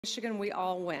Michigan, we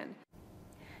all win.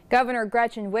 Governor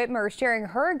Gretchen Whitmer sharing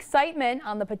her excitement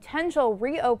on the potential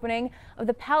reopening of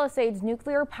the Palisades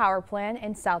nuclear power plant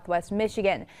in southwest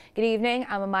Michigan. Good evening,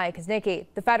 I'm Amaya Kuznicki.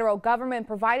 The federal government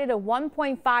provided a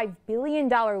 $1.5 billion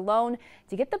loan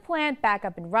to get the plant back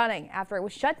up and running after it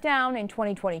was shut down in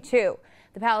 2022.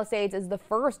 The Palisades is the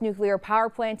first nuclear power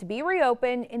plant to be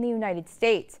reopened in the United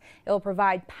States. It will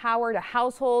provide power to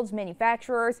households,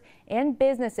 manufacturers, and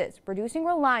businesses reducing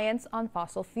reliance on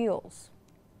fossil fuels.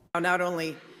 Not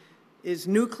only is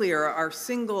nuclear our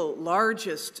single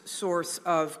largest source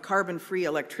of carbon-free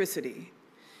electricity,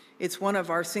 it's one of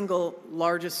our single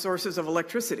largest sources of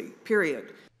electricity,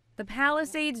 period. The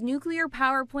Palisades nuclear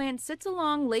power plant sits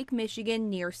along Lake Michigan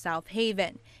near South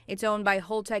Haven. It's owned by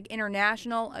Holtec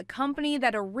International, a company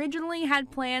that originally had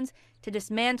plans to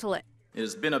dismantle it. It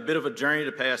has been a bit of a journey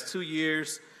the past 2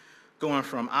 years, going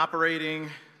from operating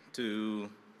to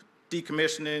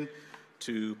decommissioning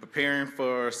to preparing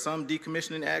for some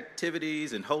decommissioning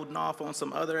activities and holding off on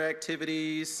some other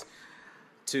activities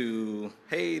to,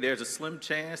 hey, there's a slim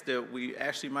chance that we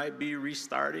actually might be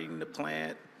restarting the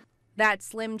plant. That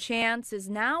slim chance is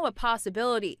now a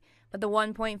possibility, but the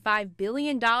 $1.5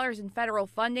 billion in federal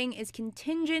funding is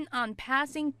contingent on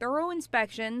passing thorough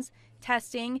inspections,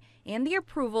 testing, and the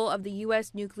approval of the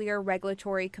U.S. Nuclear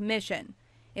Regulatory Commission.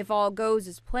 If all goes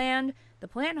as planned, the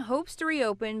plant hopes to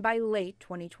reopen by late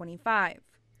 2025.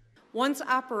 Once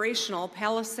operational,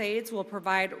 Palisades will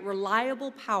provide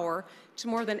reliable power to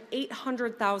more than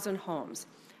 800,000 homes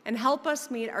and help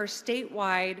us meet our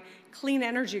statewide clean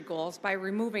energy goals by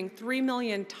removing 3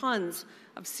 million tons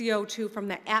of CO2 from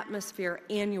the atmosphere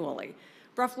annually,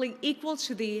 roughly equal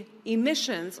to the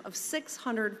emissions of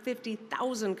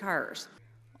 650,000 cars.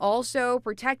 Also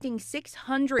protecting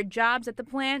 600 jobs at the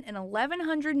plant and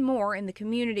 1,100 more in the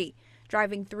community,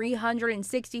 driving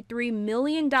 $363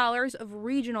 million of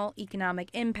regional economic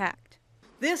impact.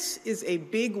 This is a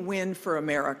big win for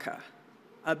America,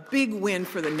 a big win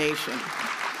for the nation.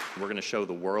 We're going to show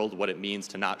the world what it means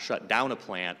to not shut down a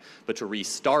plant, but to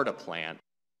restart a plant.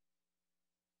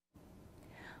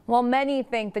 While many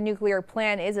think the nuclear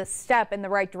plant is a step in the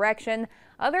right direction,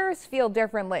 others feel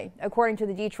differently. According to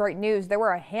the Detroit News, there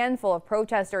were a handful of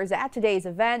protesters at today's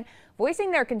event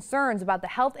voicing their concerns about the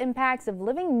health impacts of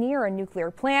living near a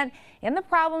nuclear plant and the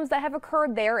problems that have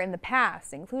occurred there in the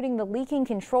past, including the leaking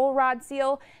control rod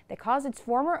seal that caused its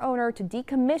former owner to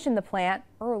decommission the plant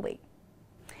early.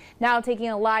 Now taking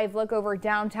a live look over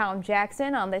downtown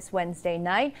Jackson on this Wednesday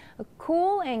night. A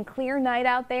cool and clear night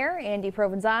out there. Andy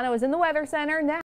Provenzano is in the Weather Center now.